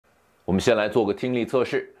我们先来做个听力测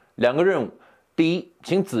试，两个任务。第一，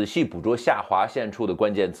请仔细捕捉下划线处的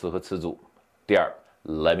关键词和词组。第二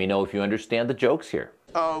 ，Let me know if you understand the jokes here.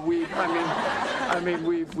 We've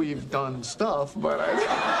done stuff, but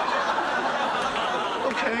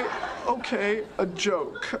Okay, a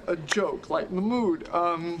joke, lighten the mood.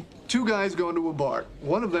 Two guys go into a bar.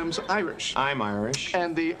 One of them's Irish. I'm Irish.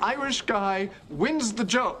 And the Irish guy wins the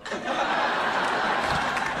joke.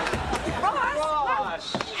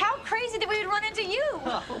 Ross! How crazy that we would run into you!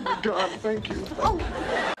 Oh my God, thank you.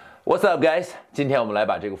 What's up, guys? 今天我们来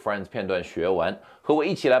把这个 Friends 片段学完，和我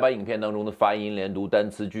一起来把影片当中的发音、连读、单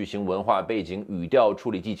词、句型、文化背景、语调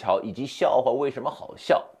处理技巧以及笑话为什么好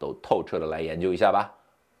笑都透彻的来研究一下吧。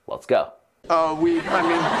Let's go. We've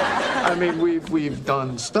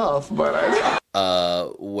done stuff, but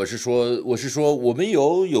我是说，我们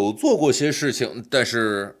有做过些事情，但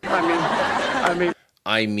是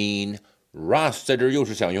I mean Ross 在这儿又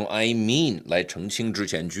是想用 I mean 来澄清之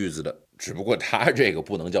前句子的，只不过他这个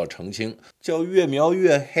不能叫澄清，叫越描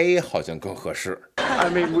越黑好像更合适。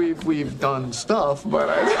we've done stuff, but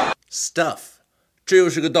Stuff， 这又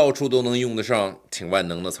是个到处都能用得上、挺万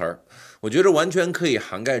能的词儿。我觉得完全可以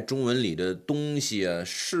涵盖中文里的东西啊、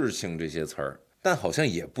事情这些词儿，但好像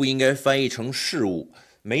也不应该翻译成事物，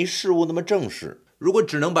没事物那么正式。如果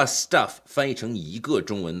只能把 stuff 翻译成一个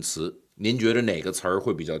中文词，您觉得哪个词儿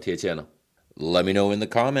会比较贴切呢？ Let me know in the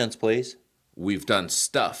comments, please. We've done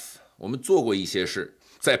stuff. 我们做过一些事，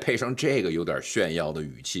再配上这个有点炫耀的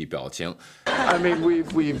语气表情。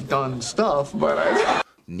we've done stuff, but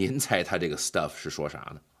您猜他这个 stuff 是说啥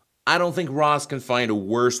呢？I don't think Ross can find a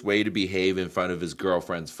worse way to behave in front of his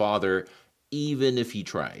girlfriend's father, even if he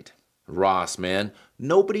tried. Ross, man,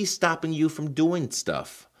 nobody's stopping you from doing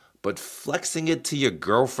stuff, but flexing it to your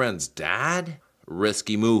girlfriend's dad?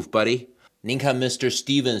 Risky move, buddy. 您看 Mr.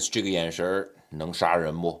 Stevens 这个眼神能杀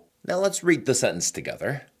人不？ Now let's read the sentence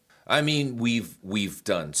together. I mean, we've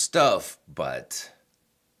done stuff, but...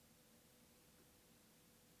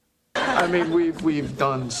 we've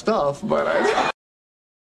done stuff, but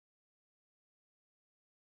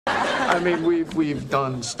we've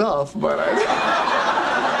done stuff, but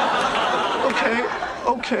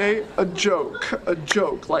Okay, a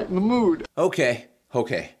joke, lighten the mood. Okay,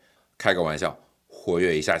 开个玩笑，活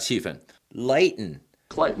跃一下气氛。Lighten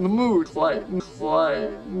the mood, lighten.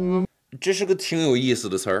 这是个挺有意思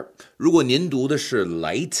的词儿。如果您读的是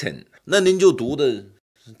lighten， 那您就读的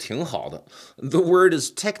挺好的。The word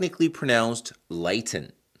is technically pronounced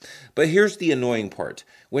lighten. But here's the annoying part.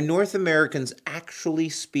 When North Americans actually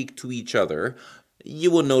speak to each other,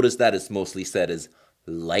 you will notice that it's mostly said as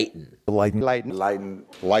lighten.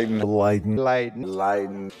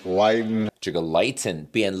 这个 lighten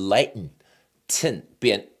变 lighten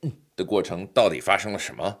变的过程到底发生了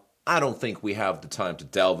什么？ I don't think we have the time to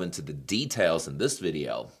delve into the details in this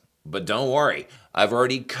video. But don't worry, I've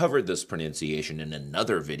already covered this pronunciation in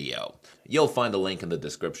another video. You'll find the link in the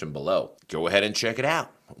description below. Go ahead and check it out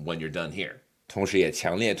when you're done here. 同时也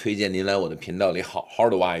强烈推荐您来我的频道里好好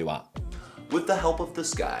的挖一挖。With the help of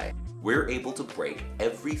this guy, we're able to break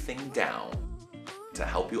everything down to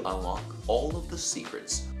help you unlock all of the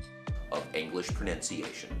secrets of English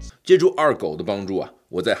pronunciations. 借助二狗的帮助啊，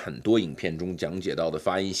我在很多影片中讲解到的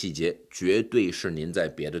发音细节，绝对是您在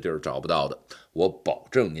别的地儿找不到的。我保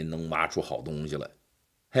证您能挖出好东西来。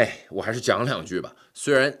嘿，我还是讲两句吧。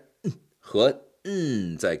虽然和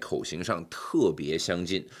在口型上特别相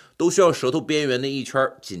近，都需要舌头边缘的一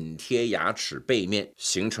圈紧贴牙齿背面，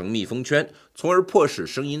形成密封圈，从而迫使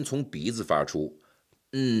声音从鼻子发出。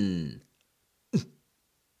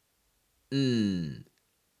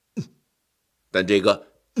但这个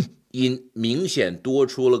音明显多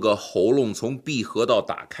出了个喉咙从闭合到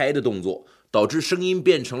打开的动作，导致声音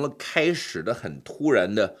变成了开始的很突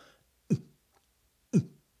然的。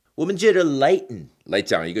我们借着 lighten 来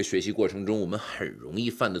讲一个学习过程中我们很容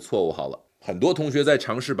易犯的错误好了。很多同学在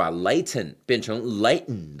尝试把 lighten 变成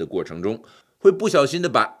lighten 的过程中，会不小心的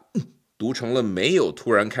把读成了没有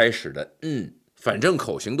突然开始的反正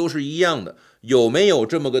口型都是一样的，有没有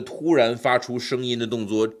这么个突然发出声音的动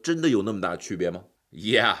作，真的有那么大区别吗？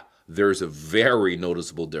 Yeah, there's a very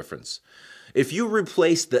noticeable difference. If you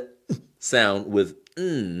replace the sound with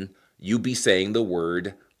you'd be saying the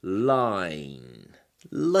word line.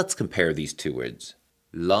 Let's compare these two words.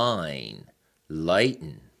 Line,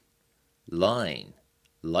 lighten, line,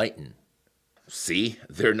 lighten. See,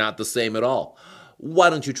 they're not the same at all. Why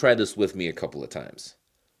don't you try this with me a couple of times?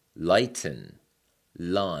 Lighten,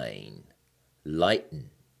 line, lighten,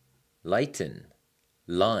 lighten,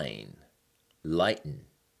 line, lighten.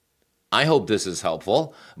 I hope this is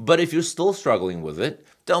helpful, but if you're still struggling with it,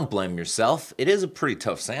 Don't blame yourself. It is a pretty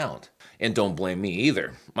tough sound. And don't blame me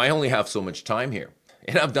either. I only have so much time here.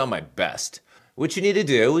 And I've done my best. What you need to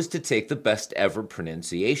do is to take the best ever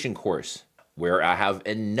pronunciation course, where I have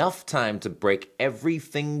enough time to break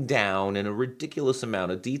everything down in a ridiculous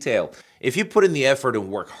amount of detail. If you put in the effort and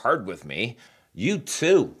work hard with me, you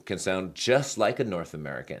too can sound just like a North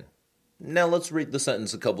American. Now let's read the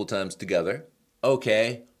sentence a couple times together.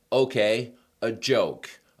 Okay, a joke,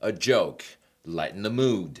 lighten the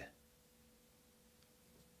mood.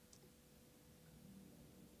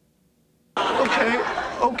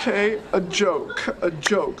 Okay, a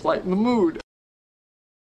joke, lighten the mood.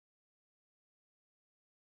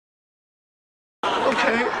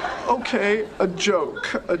 Okay, a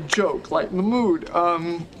joke, lighten the mood.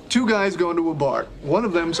 Two guys go into a bar. One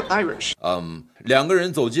of them's Irish. 两个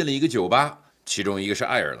人走进了一个酒吧，其中一个是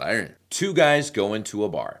爱尔兰人。Two guys go into a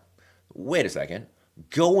bar. Wait a second,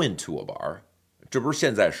 go into a bar? 这不是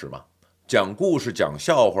现在时吗？讲故事、讲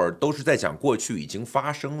笑话都是在讲过去已经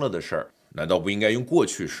发生了的事儿，难道不应该用过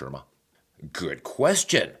去时吗？ Good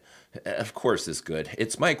question. Of course it's good.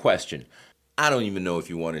 It's my question. I don't even know if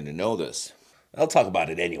you wanted to know this. I'll talk about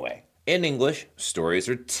it anyway. In English, stories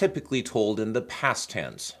are typically told in the past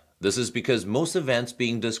tense. This is because most events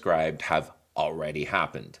being described have already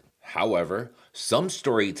happened. However, some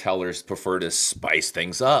storytellers prefer to spice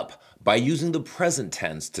things up by using the present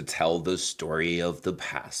tense to tell the story of the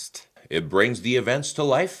past. It brings the events to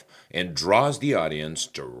life and draws the audience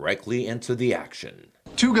directly into the action.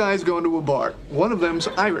 Two guys go into a bar. One of them's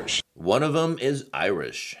Irish. One of them is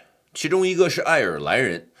Irish. 其中一个是爱尔兰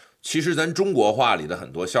人。其实咱中国话里的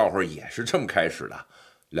很多笑话也是这么开始的。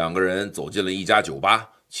两个人走进了一家酒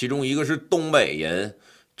吧，其中一个是东北人，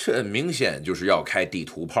这明显就是要开地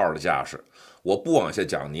图炮的架势。我不往下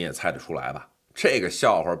讲你也猜得出来吧？这个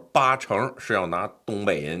笑话80%是要拿东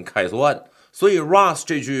北人开涮。所以 Ross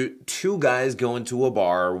这句 Two guys go into a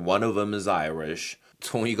bar, one of them is Irish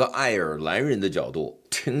从一个爱尔兰人的角度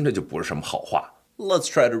听着就不是什么好话。Let's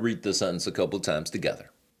try to read the sentence a couple times together.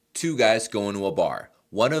 Two guys go into a bar.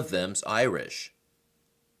 One of them's Irish.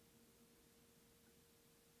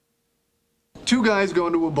 Two guys go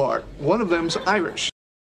into a bar. One of them's Irish.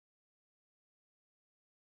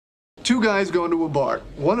 Two guys go into a bar.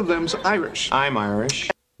 One of them's Irish. I'm Irish.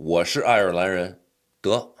 我是爱尔兰人。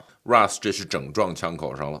得 ，Ross 这是整撞枪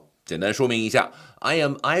口上了。简单说明一下 ，I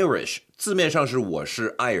am Irish 字面上是我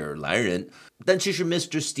是爱尔兰人，但其实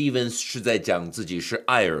Mr. Stevens 是在讲自己是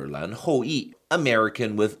爱尔兰后裔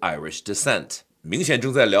 ，American with Irish descent。明显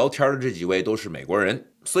正在聊天的这几位都是美国人，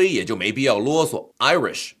所以也就没必要啰嗦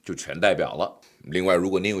 ，Irish 就全代表了。另外，如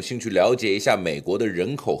果您有兴趣了解一下美国的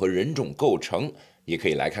人口和人种构成，也可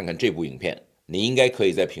以来看看这部影片。您应该可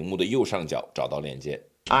以在屏幕的右上角找到链接。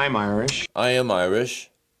I'm Irish. I am Irish.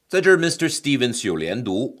 在这儿 ，Mr. Stevens 有连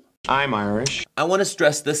读。I'm Irish. I want to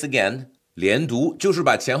stress this again. 连读就是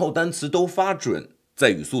把前后单词都发准，在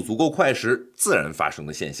语速足够快时自然发生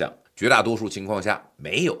的现象。绝大多数情况下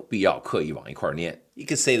没有必要刻意往一块念。You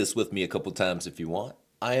can say this with me a couple times if you want.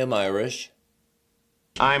 I am Irish.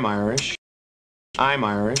 I'm Irish. I'm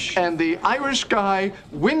Irish. And the Irish guy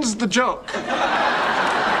wins the joke.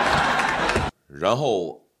 然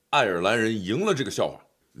后爱尔兰人赢了这个笑话。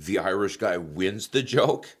The Irish guy wins the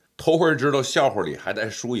joke. 头回知道笑话里还带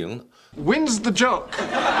输赢呢。Wins the joke.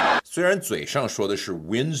 虽然嘴上说的是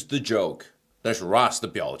wins the joke， 但是 Ross 的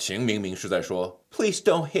表情明明是在说 Please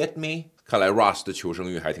don't hit me。看来 Ross 的求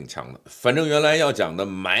生欲还挺强的。反正原来要讲的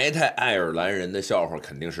埋汰爱尔兰人的笑话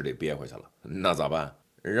肯定是得憋回去了，那咋办？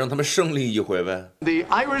让他们胜利一回呗。The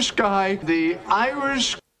Irish guy, the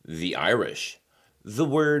Irish. The Irish. The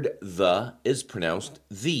word the is pronounced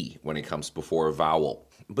the when it comes before a vowel.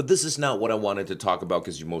 But this is not what I wanted to talk about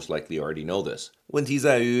because you most likely already know this. 问题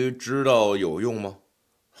在于知道有用吗？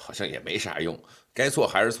好像也没啥用，该错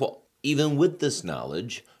还是错。Even with this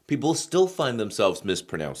knowledge, people still find themselves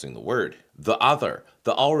mispronouncing the word. The other,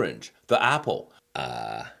 the orange, the apple.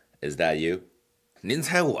 Is that you? 您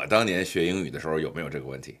猜我当年学英语的时候有没有这个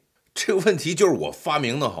问题？这个问题就是我发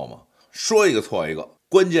明的好吗？说一个错一个，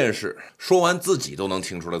关键是说完自己都能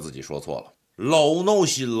听出来自己说错了，老闹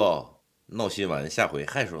心了。闹心完下回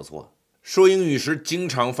还说错。说英语时经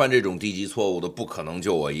常犯这种低级错误的不可能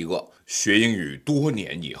就我一个。学英语多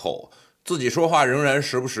年以后，自己说话仍然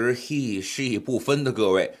时不时 he she 不分的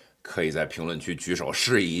各位，可以在评论区举手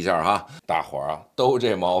示意一下哈。大伙儿都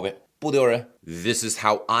这毛病，不丢人。This is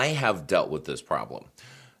how I have dealt with this problem.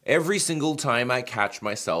 Every single time I catch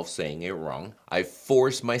myself saying it wrong, I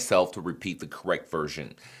force myself to repeat the correct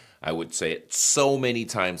version. I would say it so many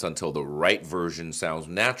times until the right version sounds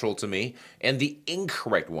natural to me and the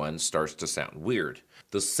incorrect one starts to sound weird.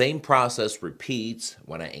 The same process repeats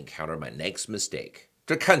when I encounter my next mistake.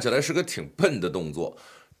 这看起来是个挺笨的动作，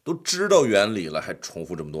都知道原理了，还重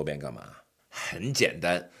复这么多遍干嘛？很简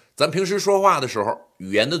单，咱平时说话的时候，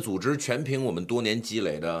语言的组织全凭我们多年积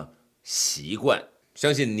累的习惯。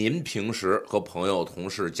相信您平时和朋友、同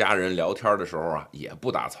事、家人聊天的时候啊，也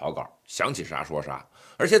不打草稿，想起啥说啥，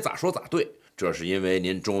而且咋说咋对。这是因为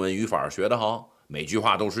您中文语法学得好，每句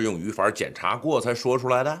话都是用语法检查过才说出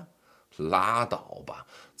来的。拉倒吧，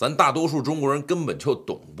咱大多数中国人根本就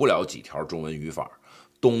懂不了几条中文语法，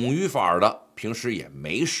懂语法的平时也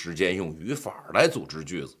没时间用语法来组织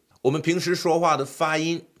句子。我们平时说话的发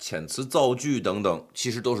音、遣词造句等等，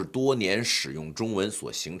其实都是多年使用中文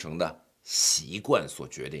所形成的习惯所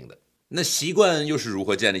决定的。那习惯又是如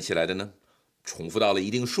何建立起来的呢？重复到了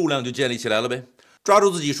一定数量就建立起来了呗。抓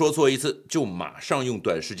住自己说错一次，就马上用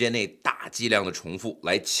短时间内大剂量的重复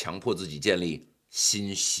来强迫自己建立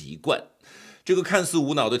新习惯。这个看似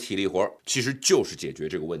无脑的体力活，其实就是解决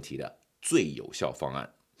这个问题的最有效方案。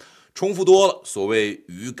重复多了，所谓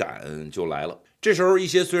语感就来了。这时候一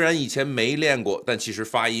些虽然以前没练过，但其实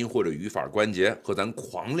发音或者语法关节和咱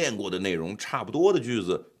狂练过的内容差不多的句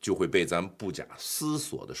子，就会被咱不假思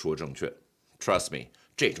索地说正确。Trust me，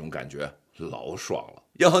 这种感觉老爽了。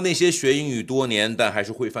要和那些学英语多年但还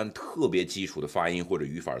是会犯特别基础的发音或者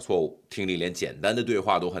语法错误，听力连简单的对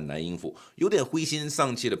话都很难应付，有点灰心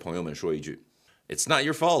丧气的朋友们说一句 It's not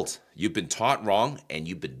your fault. You've been taught wrong and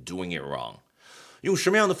you've been doing it wrong. 用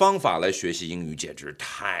什么样的方法来学习英语简直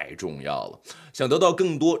太重要了。想得到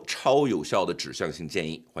更多超有效的指向性建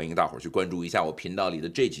议，欢迎大伙儿去关注一下我频道里的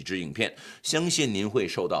这几支影片，相信您会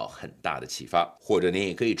受到很大的启发。或者您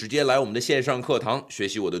也可以直接来我们的线上课堂学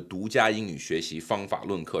习我的独家英语学习方法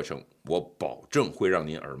论课程，我保证会让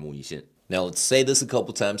您耳目一新。Now let's say this a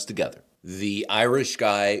couple times together. The Irish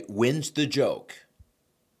guy wins the joke.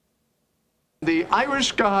 The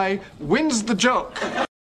Irish guy wins the joke.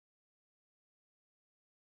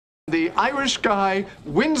 The Irish guy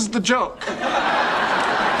wins the joke.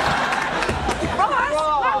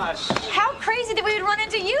 Ross, how crazy that we would run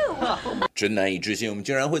into you. 真难以置信，我们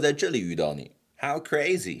竟然会在这里遇到你。How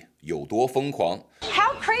crazy， 有多疯狂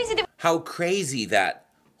How crazy that？How crazy that，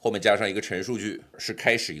 后面加上一个陈述句，是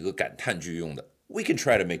开始一个感叹句用的。We can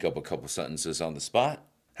try to make up a couple sentences on the spot.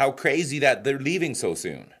 How crazy that they're leaving so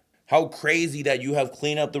soon. How crazy that you have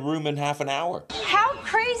cleaned up the room in half an hour. How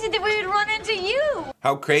crazy that we would run into you.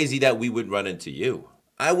 How crazy that we would run into you.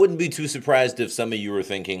 I wouldn't be too surprised if some of you were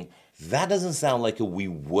thinking, that doesn't sound like a we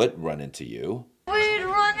would run into you. We'd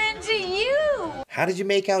run into you. How did you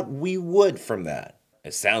make out we would from that?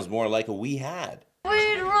 It sounds more like a we had.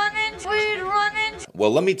 We'd run into.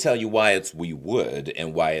 Well, let me tell you why it's we would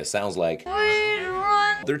and why it sounds like We'd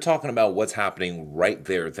run. they're talking about what's happening right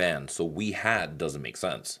there then, so we had doesn't make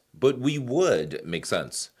sense. But we would make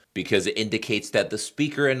sense because it indicates that the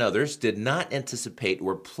speaker and others did not anticipate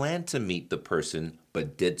or plan to meet the person,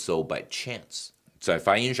 but did so by chance. 在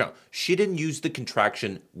发音上 she didn't use the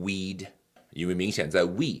contraction we'd, 因为明显在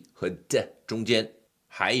we 和 d 中间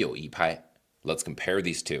还有一拍。Let's compare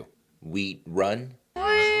these two. We'd run.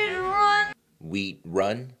 We'd run. We'd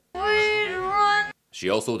run. We'd run. She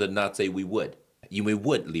also did not say we would, 因为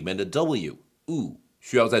would 里面的 w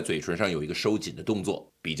需要在嘴唇上有一个收紧的动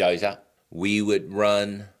作。比较一下 We would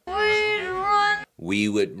run. We'd run. We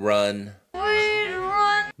would run. We'd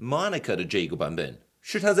run. Monica 的这个版本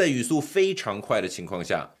是她在语速非常快的情况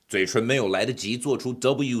下，嘴唇没有来得及做出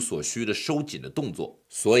W 所需的收紧的动作，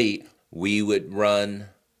所以 We would run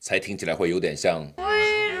才听起来会有点像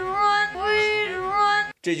We'd run. We'd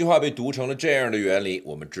run. 这句话被读成了这样的原理，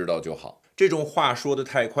我们知道就好。这种话说得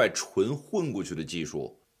太快，纯混过去的技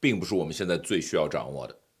术，并不是我们现在最需要掌握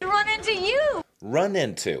的。Run into you. Run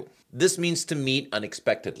into. This means to meet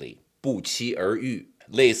unexpectedly. 不期而遇。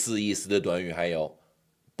类似意思的短语还有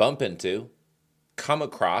bump into, come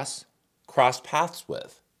across, cross paths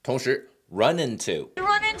with. 同时 run into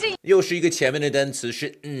Run into. 又是一个前面的单词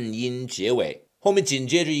是音结尾，后面紧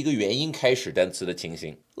接着一个元音开始单词的情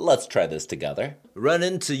形。Let's try this together. Run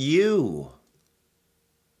into you.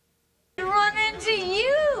 Run into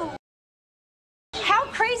you. How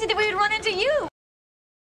crazy that we would run into you.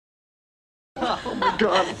 Oh my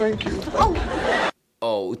God, thank you.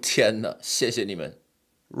 哦，天哪，谢谢你们。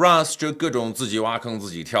Ross 这各种自己挖坑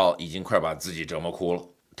自己跳，已经快把自己折磨哭了。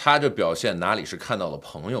他这表现哪里是看到了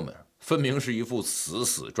朋友们，分明是一副死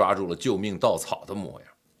死抓住了救命稻草的模样。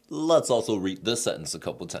Let's also read this sentence a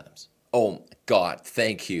couple times. Oh my God,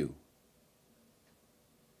 thank you.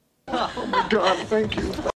 Oh my God, thank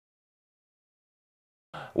you.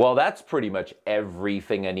 Well, that's pretty much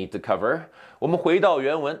everything I need to cover. 我们回到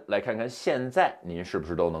原文，来看看现在您是不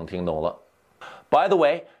是都能听懂了。By the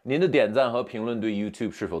way， 您的点赞和评论对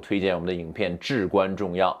YouTube 是否推荐我们的影片至关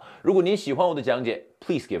重要。如果您喜欢我的讲解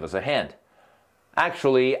 ，please give us a hand.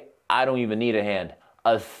 Actually, I don't even need a hand.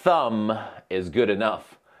 A thumb is good enough.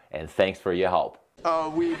 And thanks for your help.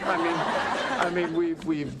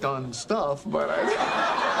 We've done stuff, but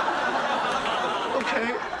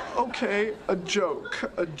Okay, a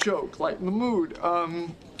joke, lighten the mood.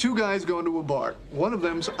 Two guys go into a bar. One of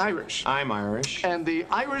them's Irish. I'm Irish. And the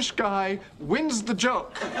Irish guy wins the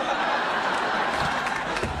joke.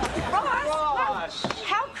 Ross,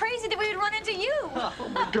 how crazy that we would run into you. Oh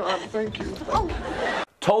my God, thank you.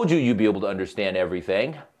 Told you you'd be able to understand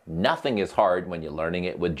everything. Nothing is hard when you're learning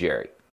it with Jerry.